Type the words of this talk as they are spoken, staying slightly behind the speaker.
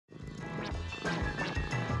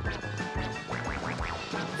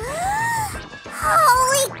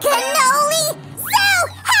Holy cannoli! So,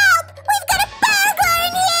 help! We've got a burglar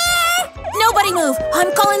in here! Nobody move!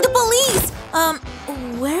 I'm calling the police!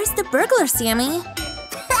 Where's the burglar, Sammy?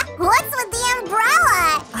 What's with the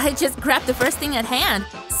umbrella? I just grabbed the first thing at hand.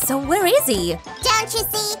 So where is he? Don't you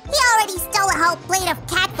see? He already stole a whole plate of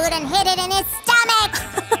cat food and hid it in his stomach!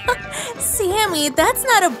 Sammy, that's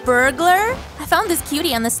not a burglar. I found this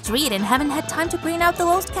cutie on the street and haven't had time to print out the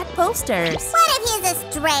lost cat posters. What if he's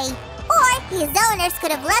a stray? Or his owners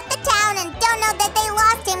could have left the town and don't know that they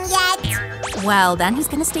lost him yet. Well, then he's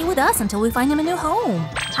gonna stay with us until we find him a new home.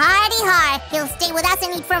 Hardy har! He'll stay with us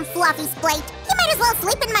and eat from Fluffy's plate. He might as well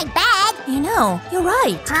sleep in my bed. You know, you're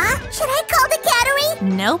right. Huh? Should I call the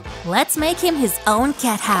cattery? Nope. Let's make him his own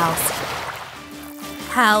cat house.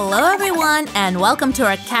 Hello, everyone, and welcome to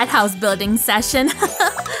our cat house building session.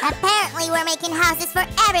 Apparently, we're making houses for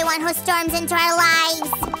everyone who storms into our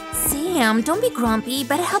lives. Sam, don't be grumpy.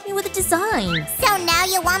 Better help me with the design. So now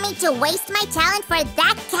you want me to waste my talent for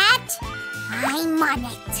that cat? I'm on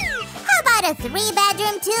it. How about a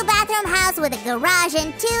 3-bedroom, 2-bathroom house with a garage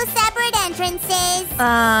and 2 separate entrances?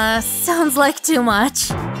 Sounds like too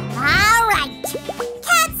much. All right.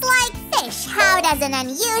 Cats like fish. How does an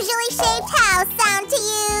unusually shaped house sound to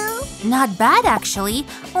you? Not bad, actually.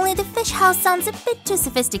 Only the fish house sounds a bit too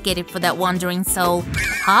sophisticated for that wandering soul.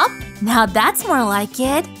 Hop? Now that's more like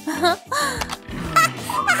it. A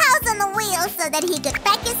house on the wheels so that he could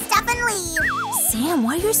pack his stuff and leave. Sam,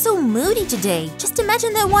 why are you so moody today? Just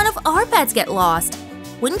imagine that one of our pets get lost.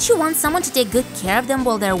 Wouldn't you want someone to take good care of them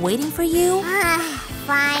while they're waiting for you?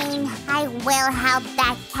 Fine. I will help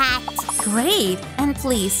that cat. Great. And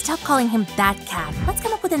please, stop calling him that cat. Let's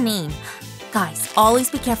come up with a name. Guys, always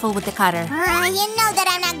be careful with the cutter. You know that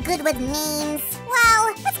I'm not good with names.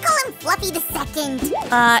 Well, let's call him Fluffy the Second.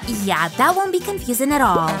 Yeah, that won't be confusing at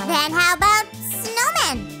all. Then how about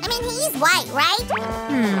Snowman? I mean, he's white, right?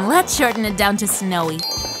 Let's shorten it down to Snowy.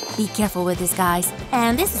 Be careful with this, guys.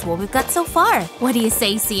 And this is what we've got so far. What do you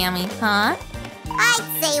say, Sammy, huh?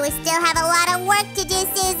 I'd say we still have a lot of work to do,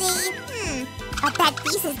 Susie. But that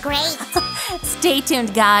piece is great. Stay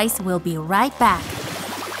tuned, guys. We'll be right back.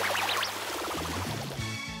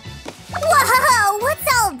 Whoa, what's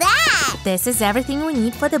all that? This is everything we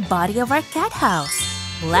need for the body of our cat house.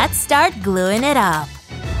 Let's start gluing it up.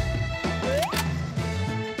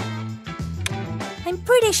 I'm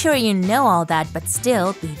pretty sure you know all that, but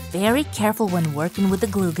still, be very careful when working with the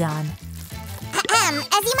glue gun.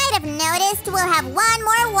 As you might have noticed, we'll have one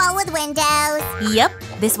more wall with windows. Yep,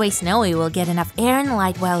 this way Snowy will get enough air and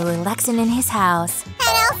light while relaxing in his house. And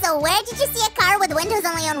also, where did you see a car with windows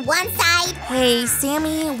only on one side? Hey,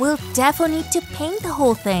 Sammy, we'll definitely need to paint the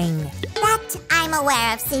whole thing. That I'm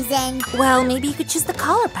aware of, Susan. Well, maybe you could choose the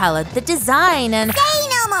color palette, the design, and… Say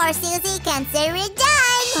no more, Susie. Consider it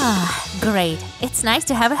done. Great. It's nice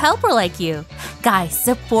to have a helper like you. Guys,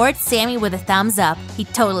 support Sammy with a thumbs up. He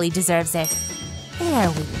totally deserves it.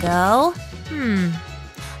 There we go.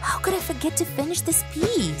 How could I forget to finish this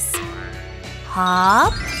piece?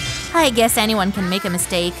 Hop. I guess anyone can make a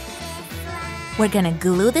mistake. We're gonna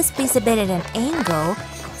glue this piece a bit at an angle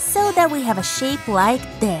so that we have a shape like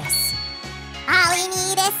this. All you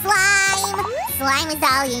need is slime. Slime is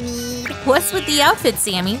all you need. What's with the outfit,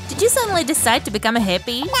 Sammy? Did you suddenly decide to become a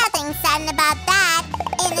hippie? Nothing sudden about that.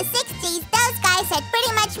 In the 60s, those guys had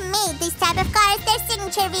pretty much made these type of cars their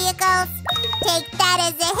signature vehicles. Take that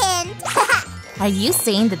as a hint. Are you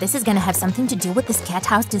saying that this is gonna have something to do with this cat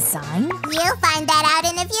house design? You'll find that out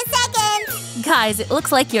in a few seconds. Guys, it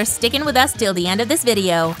looks like you're sticking with us till the end of this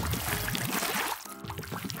video.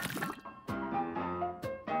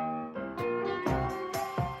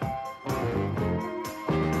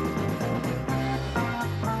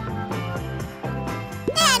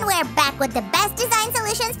 And we're back with the best design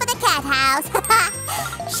solutions for the cat house.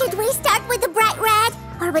 Should we start with the bright red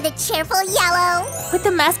or with a cheerful yellow? With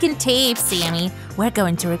the masking tape, Sammy, we're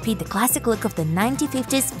going to repeat the classic look of the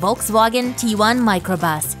 1950s Volkswagen T1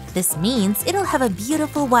 microbus. This means it'll have a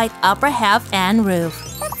beautiful white upper half and roof.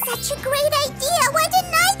 That's such a great idea! Why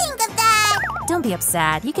didn't I think of that? Don't be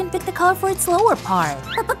upset. You can pick the color for its lower part.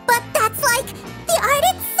 But that's like the art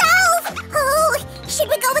itself! Oh, should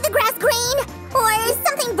we go with the grass green? Or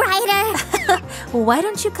something brighter? Why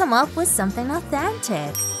don't you come up with something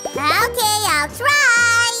authentic? Okay, I'll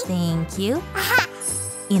try! Thank you.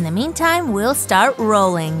 In the meantime, we'll start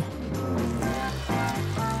rolling.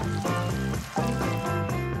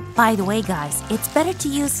 By the way, guys, it's better to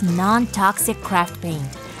use non-toxic craft paint.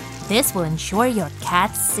 This will ensure your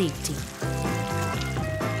cat's safety.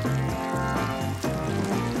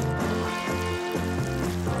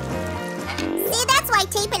 See, that's why why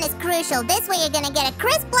taping is crucial. This way you're gonna get a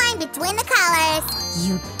crisp line between the colors.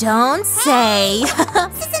 You don't say.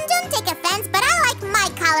 Susan, don't take offense, but I like my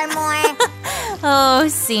color more. Oh,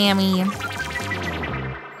 Sammy.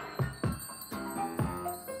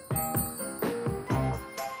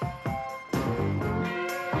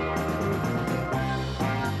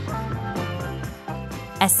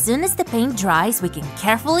 As soon as the paint dries, we can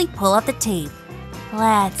carefully pull out the tape.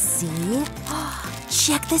 Let's see.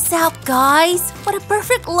 Check this out, guys! What a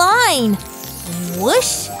perfect line!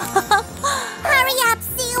 Whoosh! Hurry up,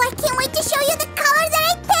 Sue! I can't wait to show you the colors that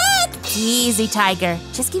I picked! Easy, Tiger.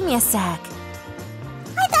 Just give me a sec.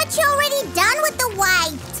 I thought you were already done with the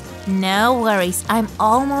white. No worries, I'm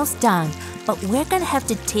almost done. But we're gonna have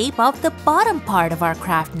to tape off the bottom part of our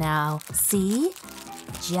craft now. See?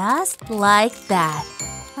 Just like that.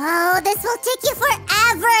 Oh, this will take you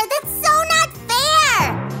forever! That's so not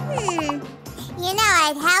fair! You know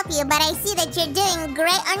I'd help you, but I see that you're doing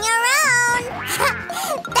great on your own.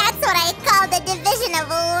 That's what I call the division of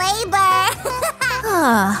labor.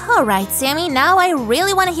 Alright, Sammy, now I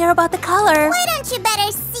really want to hear about the color. Why don't you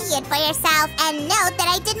better see it for yourself and note that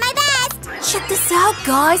I did my best? Check this out,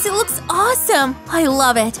 guys. It looks awesome. I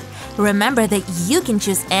love it. Remember that you can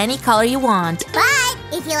choose any color you want. But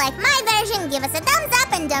if you like my version, give us a thumbs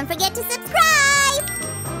up and don't forget to subscribe.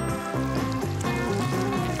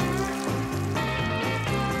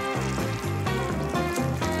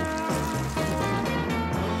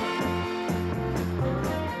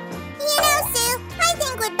 You know, Sue, I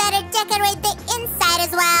think we'd better decorate the inside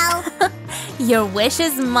as well. Your wish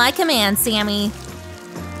is my command, Sammy.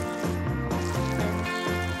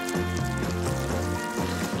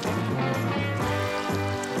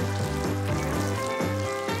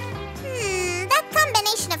 That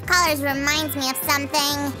combination of colors reminds me of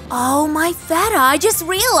something. Oh, my feta, I just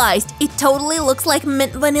realized. It totally looks like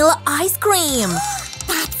mint vanilla ice cream.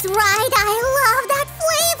 That's right, I love that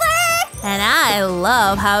flavor! And I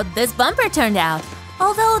love how this bumper turned out.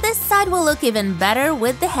 Although this side will look even better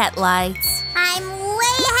with the headlights. I'm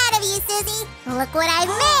way ahead of you, Susie. Look what I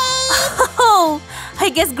made! Oh, I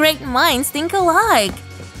guess great minds think alike.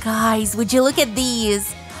 Guys, would you look at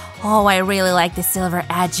these? Oh, I really like the silver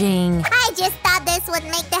edging. I just thought this would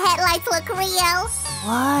make the headlights look real.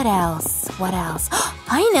 What else? What else?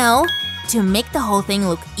 I know! To make the whole thing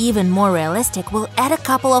look even more realistic, we'll add a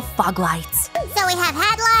couple of fog lights. So we have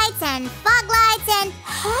headlights and fog lights and…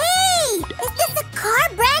 Hey! Is this a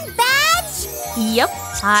car brand badge? Yep,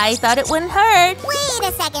 I thought it wouldn't hurt. Wait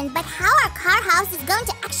a second, but how our car house is going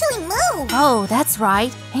to actually move? Oh, that's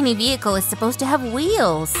right. Any vehicle is supposed to have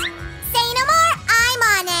wheels. Say no more, I'm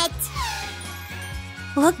on it.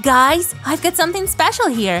 Look, guys, I've got something special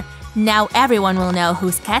here. Now everyone will know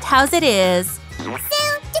whose cat house it is. Sue,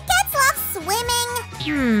 do cats love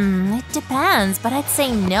swimming? It depends, but I'd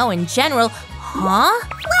say no in general. Huh?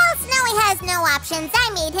 Well, Snowy has no options. I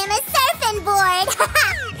made him a surfing board.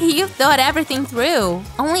 You thought everything through.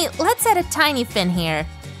 Only let's add a tiny fin here.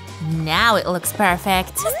 Now it looks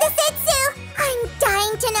perfect. Is this it, Sue? I'm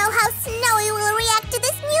dying to know how Snowy will react to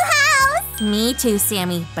this new house. Me too,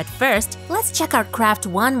 Sammy. But first, let's check our craft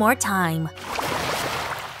one more time.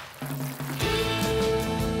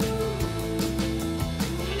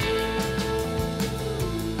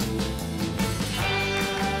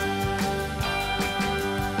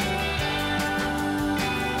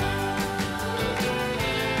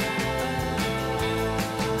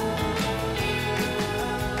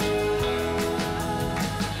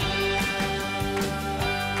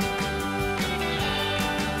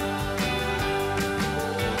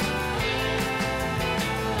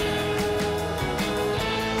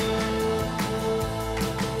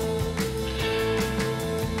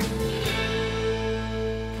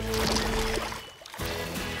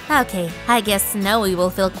 Okay, I guess Snowy will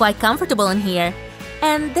feel quite comfortable in here.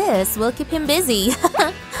 And this will keep him busy.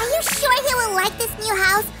 Are you sure he will like this new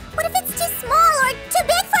house? What if it's too small or too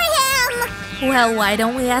big for him? Well, why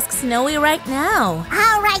don't we ask Snowy right now?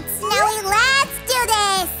 All right, Snowy, let's do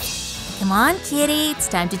this. Come on, kitty, it's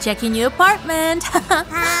time to check your new apartment.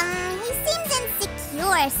 He seems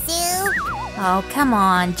insecure, Sue. Oh, come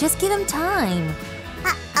on, just give him time.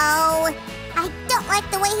 Uh-oh. I don't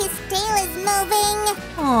like the way his tail is moving.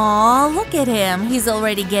 Aw, look at him. He's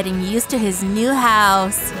already getting used to his new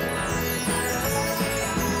house.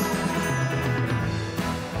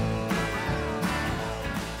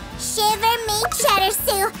 Shiver me cheddar,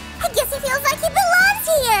 Sue. I guess he feels like he belongs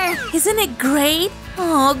here. Isn't it great?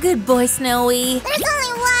 Oh, good boy, Snowy. There's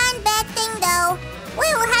only one bad thing, though.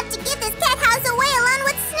 We will have to give this cat house away along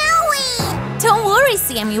with Snowy. Don't worry,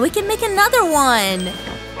 Sammy. We can make another one.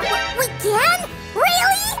 We can?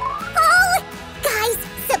 Really? Oh, guys,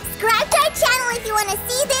 want to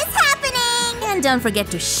see this happening. And don't forget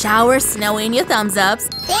to shower snow in your thumbs ups.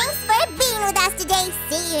 Thanks for being with us today.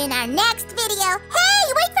 See you in our next video. Hey!